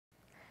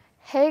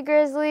Hey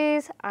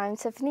Grizzlies, I'm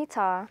Tiffany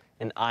Ta.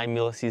 And I'm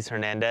Ulysses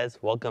Hernandez.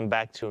 Welcome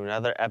back to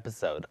another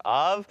episode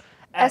of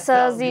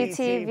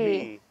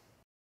SLz-TV.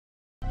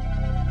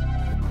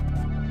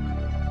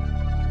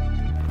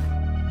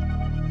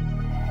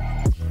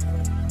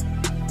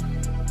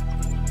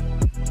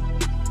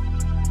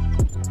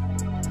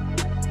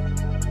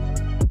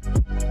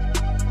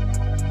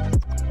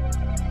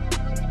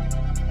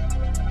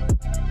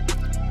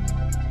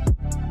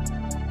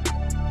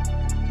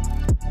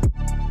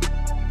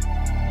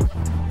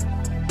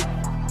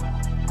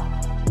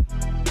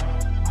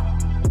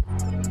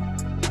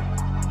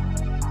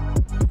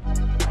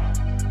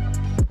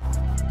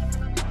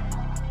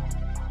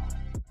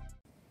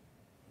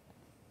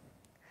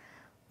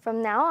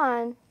 From now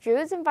on,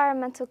 Drew's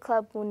Environmental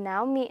Club will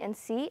now meet in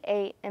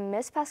C8 in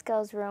Miss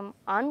Pascal's room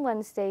on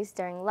Wednesdays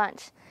during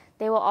lunch.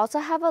 They will also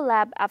have a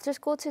lab after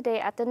school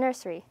today at the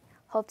nursery.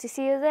 Hope to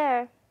see you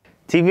there.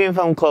 TV and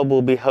Film Club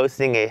will be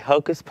hosting a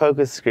Hocus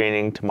Pocus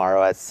screening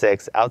tomorrow at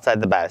 6 outside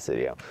the Bass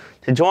Studio.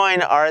 To join,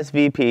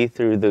 RSVP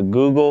through the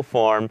Google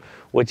form,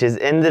 which is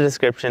in the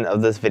description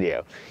of this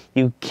video.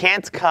 You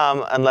can't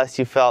come unless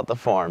you fill out the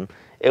form.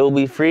 It will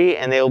be free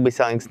and they will be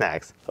selling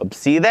snacks. Hope to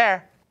see you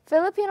there.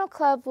 Filipino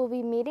Club will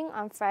be meeting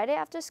on Friday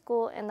after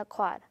school in the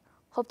quad.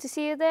 Hope to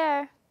see you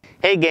there.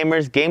 Hey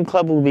gamers, Game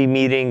Club will be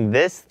meeting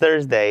this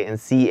Thursday in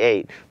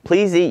C8.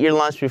 Please eat your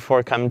lunch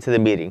before coming to the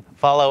meeting.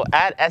 Follow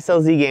at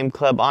SLZ Game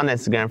Club on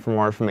Instagram for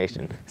more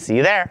information. See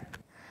you there.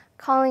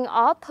 Calling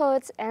all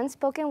poets and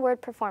spoken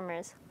word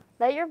performers.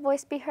 Let your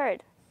voice be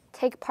heard.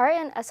 Take part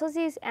in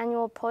SLZ's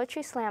annual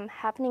Poetry Slam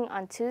happening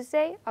on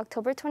Tuesday,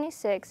 October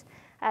 26th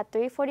at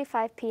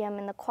 3:45 p.m.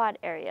 in the quad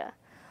area.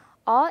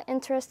 All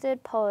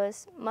interested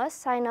poets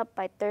must sign up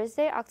by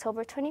Thursday,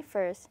 October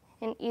 21st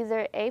in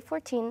either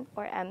A14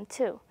 or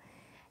M2.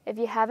 If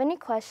you have any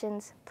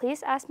questions,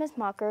 please ask Ms.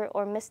 Mocker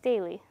or Ms.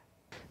 Daly.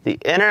 The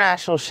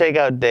International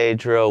Shakeout Day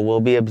drill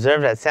will be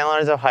observed at San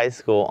Lorenzo High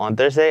School on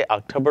Thursday,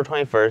 October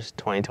 21st,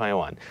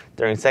 2021,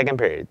 during second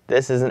period.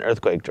 This is an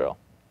earthquake drill.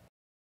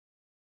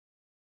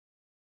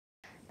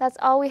 That's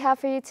all we have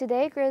for you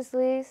today,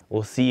 Grizzlies.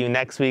 We'll see you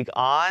next week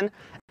on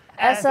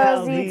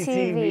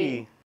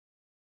SLz-TV.